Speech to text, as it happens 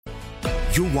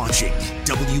You're watching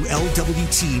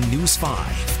WLWT News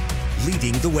 5,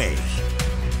 leading the way.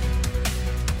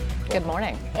 Good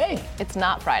morning. Hey. It's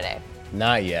not Friday.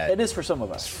 Not yet. It is for some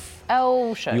of us.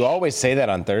 Oh, shush. You always say that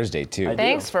on Thursday, too.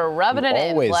 Thanks for rubbing it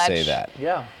in, always Fletch. say that.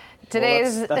 Yeah.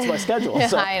 Today's Well, that's my schedule.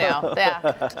 So. I know.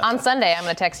 Yeah. On Sunday, I'm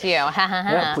going to text you. Ha ha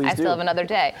ha. Yeah, please I still do. have another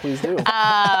day. Please do.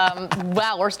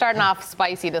 Well, we're starting off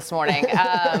spicy this morning.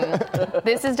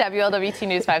 This is WLWT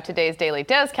News 5 Today's Daily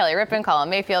Dose. Kelly Rippin, Colin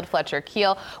Mayfield, Fletcher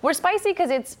Keel. We're spicy because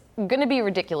it's going to be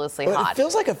ridiculously hot. It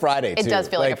feels like a Friday, too. It does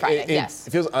feel like a Friday, yes.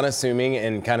 It feels unassuming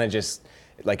and kind of just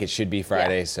like it should be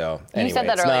Friday, Yeah. so anyway. You said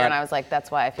that earlier, and I was like, that's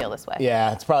why I feel this way.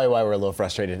 Yeah, it's probably why we're a little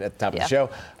frustrated at the top of the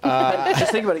show.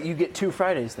 Just think about it. You get 2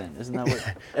 Fridays then. Isn't that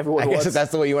what everyone I guess wants? if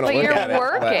that's the way you want to But look at it. you're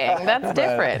working. That's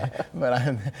different. But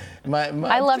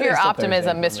I love your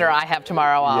optimism, Mr. I have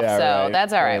tomorrow off, Yeah, so right,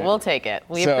 that's all right. right. We'll take it.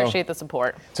 We So- appreciate the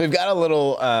support. So we've got a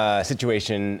little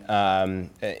situation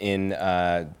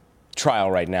in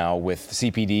trial right now with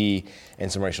CPD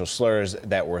and some racial slurs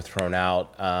that were thrown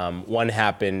out. One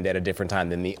happened at a different time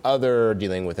than the other,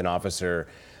 dealing with an officer,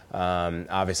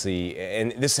 obviously,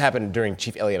 and this happened during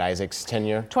Chief Elliot Isaac's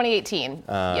tenure. 2018.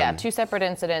 Yeah, 2 separate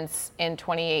incidents in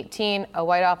 2018, a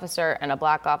white officer and a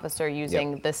black officer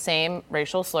using the same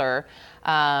racial slur.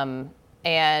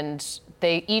 And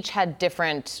they each had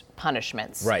different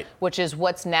punishments. Right. Which is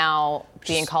what's now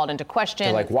being called into question.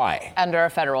 So, like, why? Under a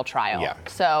federal trial. Yeah.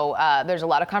 So there's a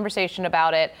lot of conversation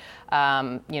about it.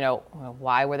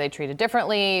 Why were they treated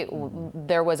differently?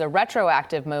 There was a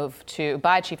retroactive move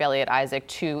by Chief Elliot Isaac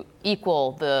to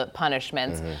equal the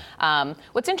punishments.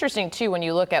 What's interesting, too, when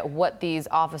you look at what these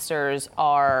officers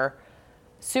are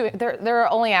suing,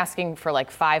 they're only asking for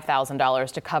like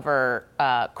 $5,000 to cover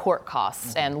court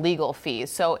costs and legal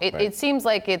fees. So it seems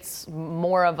like it's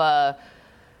more of a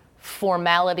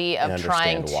formality of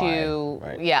trying to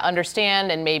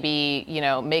understand and maybe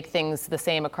make things the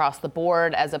same across the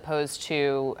board as opposed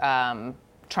to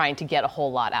trying to get a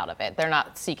whole lot out of it. They're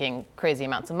not seeking crazy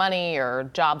amounts of money or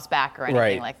jobs back or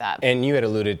anything like that. And you had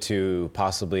alluded to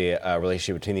possibly a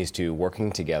relationship between these two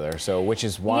working together. So, which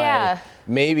is why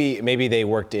maybe they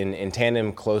worked in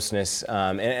tandem, closeness.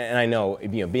 And I know,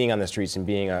 being on the streets and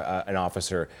being an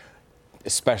officer,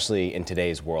 especially in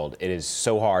today's world, it is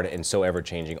so hard and so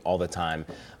ever-changing all the time,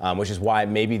 which is why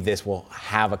maybe this will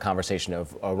have a conversation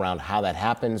around how that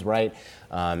happens, right,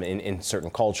 in certain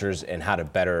cultures and how to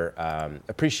better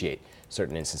appreciate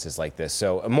certain instances like this.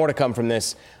 So more to come from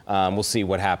this. We'll see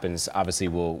what happens. Obviously,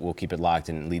 we'll keep it locked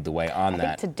and lead the way on that. I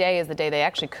think today is the day they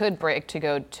actually could break to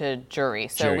go to jury.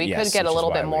 So we could get a which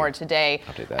little is bit why more we today.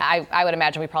 update that. I would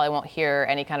imagine we probably won't hear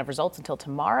any kind of results until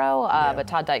tomorrow, but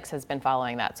Todd Dykes has been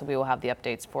following that, so we will have the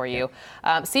updates for you.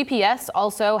 CPS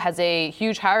also has a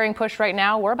huge hiring push right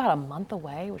now. We're about a month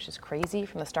away, which is crazy,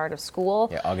 from the start of school.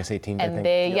 Yeah, August 18th, and I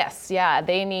think.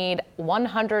 they need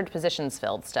 100 positions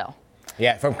filled still.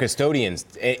 Yeah, from custodians,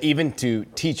 even to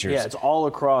teachers. Yeah, it's all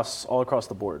across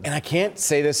the board. And I can't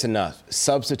say this enough.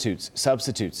 Substitutes,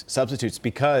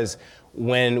 because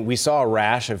when we saw a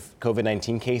rash of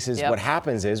COVID-19 cases, what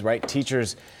happens is, right,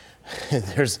 teachers,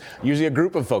 there's usually a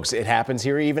group of folks. It happens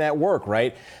here even at work,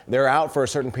 right? They're out for a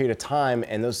certain period of time,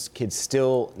 and those kids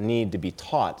still need to be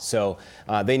taught. So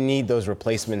they need those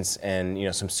replacements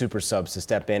and some super subs to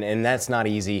step in, and that's not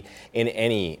easy in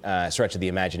any stretch of the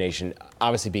imagination.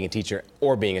 Obviously, being a teacher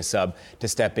or being a sub, to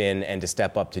step in and to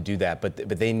step up to do that, but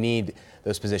they need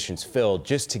those positions filled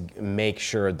just to make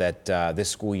sure that this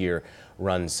school year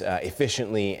runs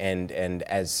efficiently and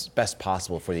as best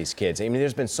possible for these kids. I mean,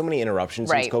 there's been so many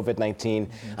interruptions since COVID-19.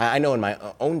 I know in my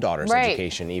own daughter's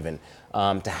education even,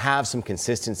 to have some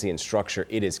consistency and structure,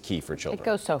 it is key for children. It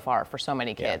goes so far for so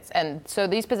many kids. And so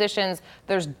these positions,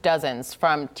 there's dozens,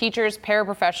 from teachers,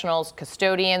 paraprofessionals,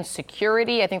 custodians,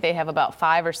 security. I think they have about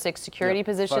 5 or 6 security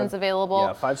positions available.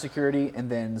 Yeah, 5 security, and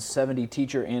then 70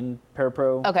 teacher and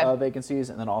parapro vacancies,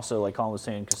 and then also, like Colin was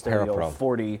saying, custodial,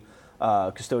 40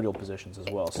 custodial positions as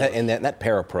well. So That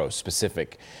parapro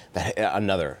specific,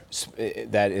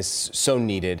 that is so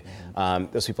needed.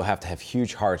 Those people have to have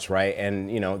huge hearts, right? And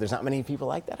there's not many people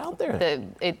like that out there.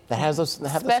 That has those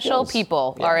special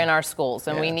people are in our schools,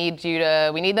 and we need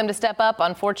them to step up.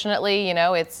 Unfortunately,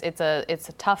 it's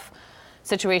a tough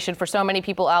situation for so many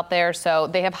people out there. So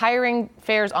they have hiring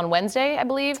fairs on Wednesday, I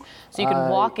believe. So you can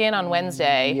walk in on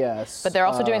Wednesday. Yes. But they're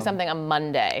also doing something on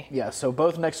Monday. Yeah, so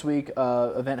both next week,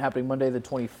 event happening Monday the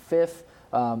 25th,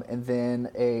 and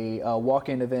then a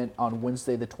walk-in event on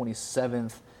Wednesday the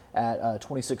 27th at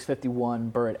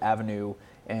 2651 Burritt Avenue.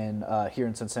 and here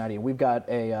in Cincinnati. And we've got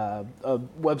a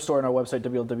web store on our website,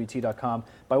 WLWT.com,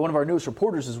 by one of our newest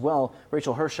reporters as well,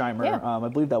 Rachel Hersheimer. Yeah. I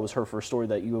believe that was her first story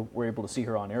that you were able to see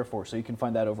her on air for, so you can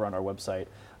find that over on our website.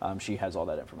 She has all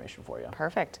that information for you.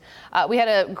 Perfect. We had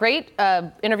a great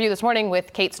interview this morning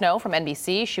with Kate Snow from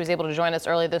NBC. She was able to join us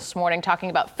early this morning talking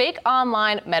about fake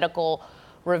online medical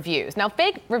reviews. Now,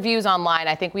 fake reviews online,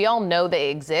 I think we all know they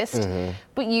exist,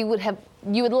 but you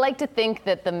would like to think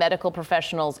that the medical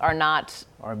professionals are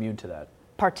immune to that.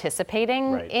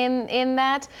 Participating in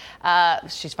that.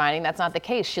 She's finding that's not the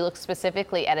case. She looked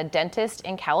specifically at a dentist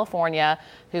in California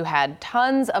who had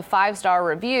tons of 5-star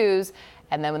reviews.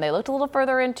 And then when they looked a little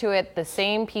further into it, the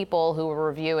same people who were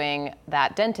reviewing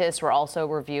that dentist were also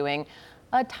reviewing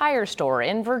a tire store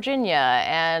in Virginia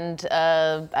and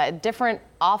a different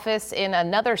office in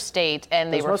another state,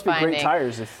 and they were finding. Be great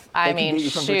tires if they can get you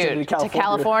from Virginia to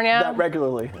California that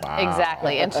regularly. Wow.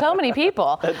 Exactly, and so many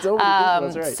people. That's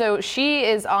right. So she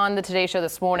is on the Today Show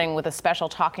this morning with a special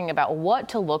talking about what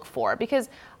to look for, because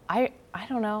I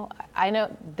don't know. I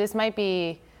know this might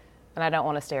be. And I don't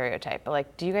want to stereotype,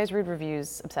 but do you guys read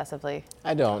reviews obsessively?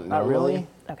 I don't. Not really.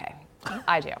 Okay,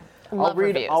 I do.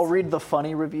 I'll read the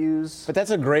funny reviews. But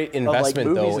that's a great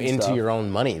investment, though, into your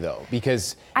own money, though,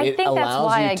 because I think that's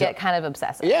why I get kind of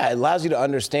obsessive. Yeah, it allows you to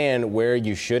understand where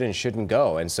you should and shouldn't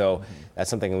go, and so that's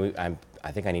something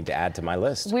I think I need to add to my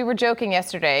list. We were joking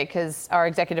yesterday because our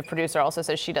executive producer also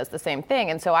says she does the same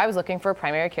thing. And so I was looking for a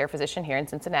primary care physician here in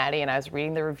Cincinnati, and I was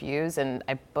reading the reviews, and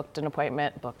I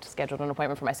scheduled an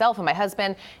appointment for myself and my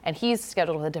husband, and he's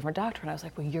scheduled with a different doctor. And I was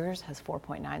like, well, yours has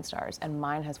 4.9 stars and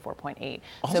mine has 4.8.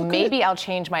 So maybe I'll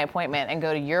change my appointment and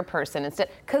go to your person instead,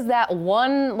 because that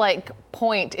one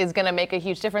point is going to make a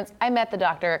huge difference. I met the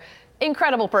doctor.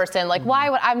 Incredible person.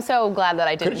 I'm so glad that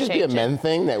I didn't change it. Could it just be a men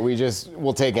thing that we just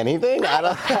will take anything? I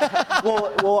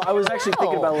don't. well, I was actually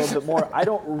thinking about it a little bit more. I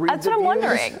don't read That's what I'm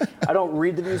wondering. I don't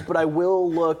read the views, but I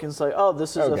will look and say, oh,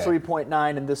 this is a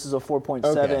 3.9 and this is a 4.7.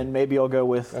 Okay. Maybe I'll go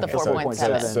with the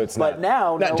 4.7. So it's not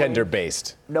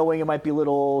gender-based. Knowing it might be a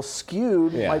little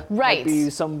skewed, might be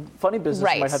some funny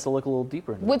business. You might have to look a little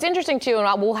deeper into. What's interesting, too,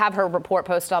 and we'll have her report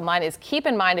posted online, is keep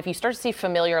in mind if you start to see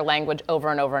familiar language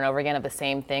over and over and over again of the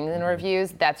same thing in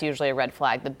reviews, that's usually a red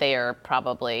flag that they are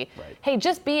probably, hey,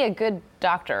 just be a good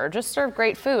doctor, or just serve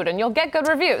great food, and you'll get good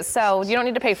reviews, so you don't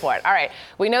need to pay for it. All right,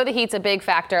 we know the heat's a big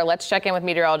factor. Let's check in with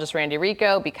meteorologist Randy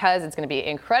Rico, because it's going to be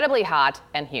incredibly hot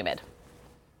and humid.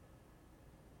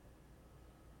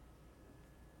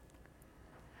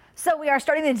 So we are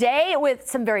starting the day with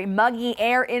some very muggy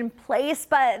air in place,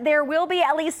 but there will be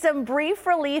at least some brief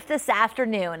relief this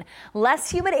afternoon.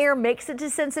 Less humid air makes it to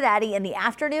Cincinnati in the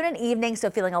afternoon and evening, so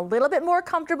feeling a little bit more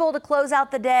comfortable to close out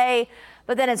the day.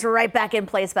 But then it's right back in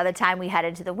place by the time we head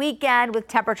into the weekend, with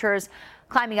temperatures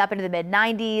climbing up into the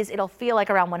mid-90s. It'll feel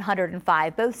like around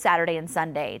 105 both Saturday and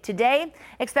Sunday. Today,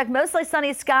 expect mostly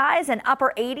sunny skies and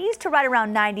upper 80s to right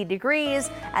around 90 degrees,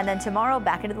 and then tomorrow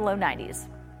back into the low 90s.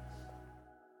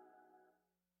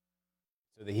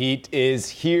 So the heat is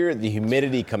here, the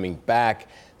humidity coming back.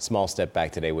 Small step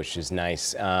back today, which is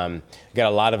nice. Got a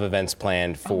lot of events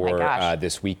planned for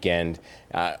this weekend.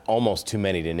 Almost too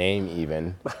many to name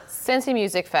even. Cincy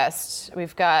Music Fest.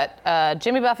 We've got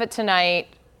Jimmy Buffett tonight,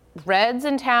 Reds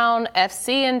in town,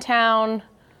 FC in town.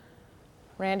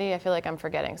 Randy, I feel like I'm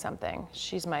forgetting something.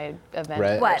 She's my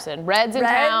event person. Reds in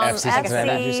town. FC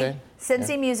Cincinnati, did you say?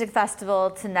 Cincy Music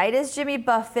Festival. Tonight is Jimmy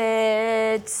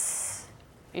Buffett.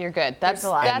 You're good. That's a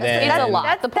lot.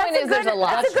 The point is there's a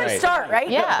lot. That's a good start, right?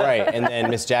 Yeah. Right. And then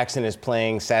Miss Jackson is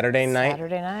playing Saturday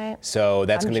night. So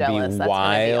that's going to be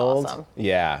wild. Awesome.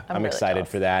 Yeah. I'm really excited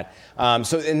for that.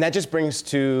 And that just brings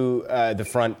to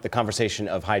the conversation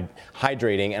of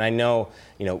hydrating. And I know,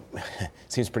 it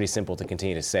seems pretty simple to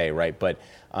continue to say, right? But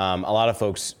a lot of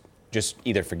folks just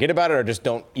either forget about it or just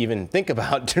don't even think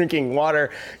about drinking water.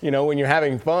 When you're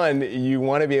having fun, you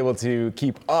want to be able to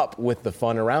keep up with the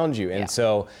fun around you. And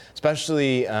so,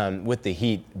 especially with the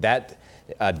heat, that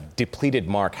depleted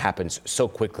mark happens so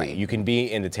quickly. You can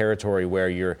be in the territory where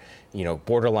you're,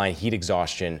 borderline heat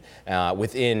exhaustion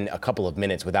within a couple of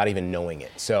minutes without even knowing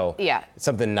it. So it's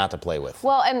something not to play with.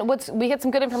 Well, and we had some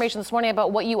good information this morning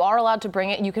about what you are allowed to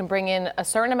bring in. You can bring in a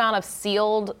certain amount of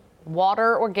sealed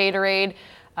water or Gatorade.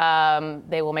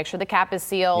 They will make sure the cap is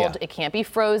sealed. It can't be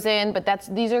frozen, but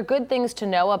these are good things to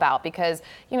know about, because,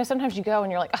 sometimes you go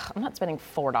and you're like, I'm not spending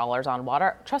 $4 on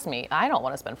water. Trust me, I don't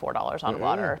want to spend $4 on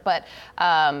water. But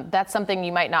that's something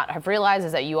you might not have realized,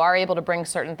 is that you are able to bring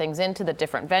certain things into the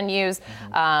different venues.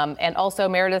 And also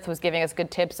Meredith was giving us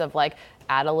good tips of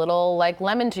add a little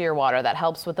lemon to your water. That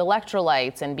helps with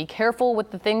electrolytes, and be careful with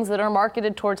the things that are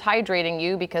marketed towards hydrating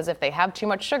you, because if they have too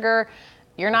much sugar,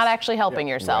 you're not actually helping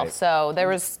yourself. Right. So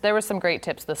there was some great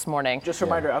tips this morning. Just a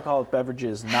reminder, alcoholic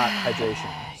beverages, not hydration.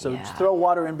 So just throw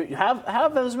water in, but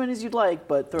have as many as you'd like,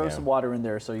 but throw some water in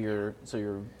there so you're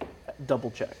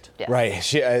double checked. Yes. Right.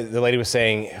 The lady was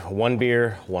saying 1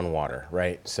 beer, 1 water,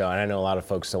 right? So, and I know a lot of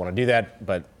folks don't want to do that,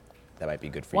 but that might be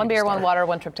good for you. 1 beer, 1 water,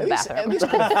 1 trip to the bathroom.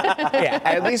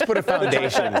 At least put a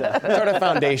foundation, sort of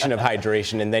foundation of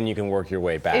hydration, and then you can work your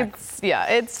way back.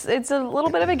 It's a little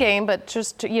bit of a game, but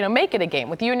just make it a game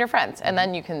with you and your friends, and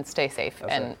then you can stay safe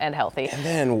and healthy. And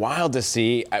then wild to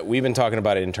see, we've been talking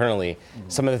about it internally,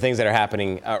 some of the things that are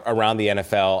happening around the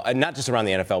NFL, not just around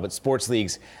the NFL, but sports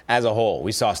leagues as a whole.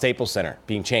 We saw Staples Center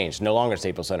being changed, no longer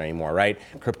Staples Center anymore, right?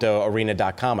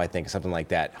 CryptoArena.com, I think, something like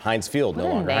that. Heinz Field, no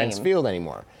longer Heinz Field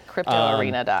anymore.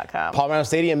 CryptoArena.com. Paul Brown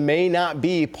Stadium may not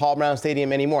be Paul Brown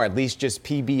Stadium anymore, at least just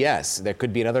PBS. There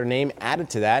could be another name added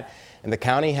to that, and the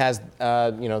county has,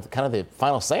 kind of the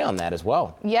final say on that as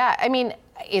well. Yeah, I mean,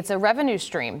 it's a revenue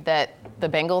stream that the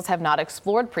Bengals have not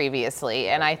explored previously,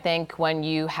 and I think when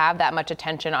you have that much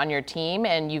attention on your team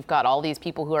and you've got all these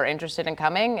people who are interested in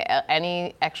coming,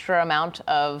 any extra amount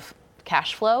of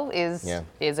cash flow is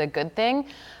a good thing.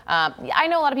 I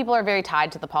know a lot of people are very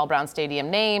tied to the Paul Brown Stadium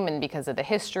name and because of the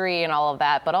history and all of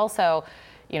that, but also,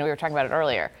 we were talking about it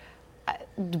earlier.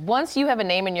 Once you have a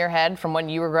name in your head from when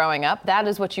you were growing up, that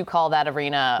is what you call that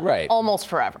arena almost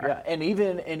forever. Yeah, and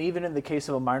even in the case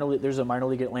of a minor league, there's a minor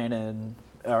league Atlanta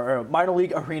or a minor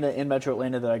league arena in Metro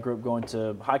Atlanta that I grew up going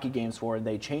to hockey games for, and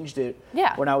they changed it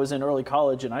when I was in early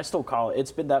college, and I still call it.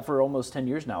 It's been that for almost 10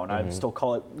 years now, and I still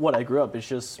call it what I grew up. It's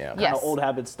just kind of old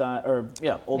habits die,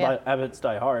 habits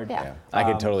die hard. Yeah. I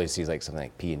could totally see something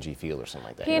like P&G Field or something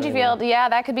like that. P&G Field,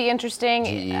 that could be interesting.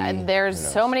 There's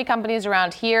so many companies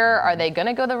around here. Are they going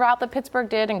to go the route that Pittsburgh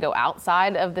did and go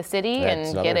outside of the city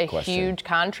and get a huge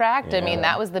contract? I mean,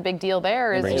 that was the big deal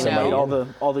there. All the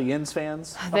Yens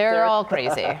fans. They're all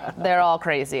crazy. They're all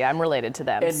crazy. I'm related to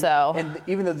them. And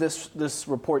even though this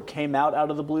report came out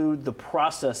of the blue, the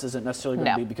process isn't necessarily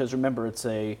going to be, because remember, it's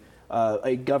a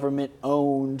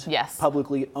government-owned,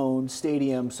 publicly owned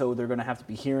stadium, so they're going to have to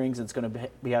be hearings. It's going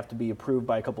to have to be approved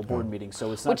by a couple board meetings.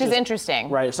 So it's not which is interesting,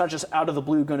 right? It's not just out of the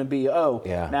blue going to be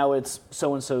now it's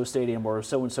so and so stadium or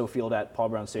so and so field at Paul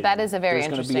Brown Stadium. That is a very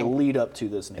interesting. There's going to be a lead up to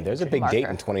this name. And there's a big date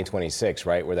in 2026,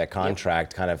 right, where that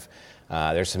contract kind of.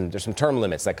 There's some term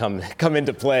limits that come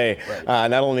into play,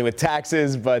 not only with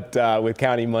taxes but with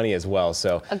county money as well.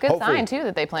 So a good sign too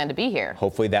that they plan to be here.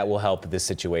 Hopefully that will help this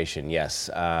situation. Yes.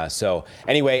 So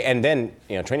anyway, and then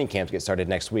training camps get started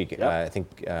next week. I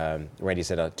think Randy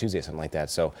said Tuesday or something like that.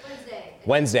 So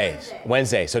Wednesday.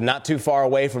 So not too far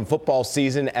away from football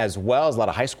season as well, as a lot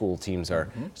of high school teams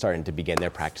are starting to begin their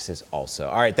practices also.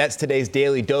 All right, that's today's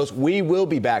Daily Dose. We will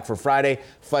be back for Friday.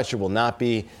 Fletcher will not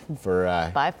be for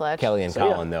Bye, Fletch. Kelly and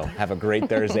Colin, though. Have a great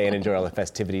Thursday and enjoy all the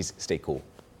festivities. Stay cool.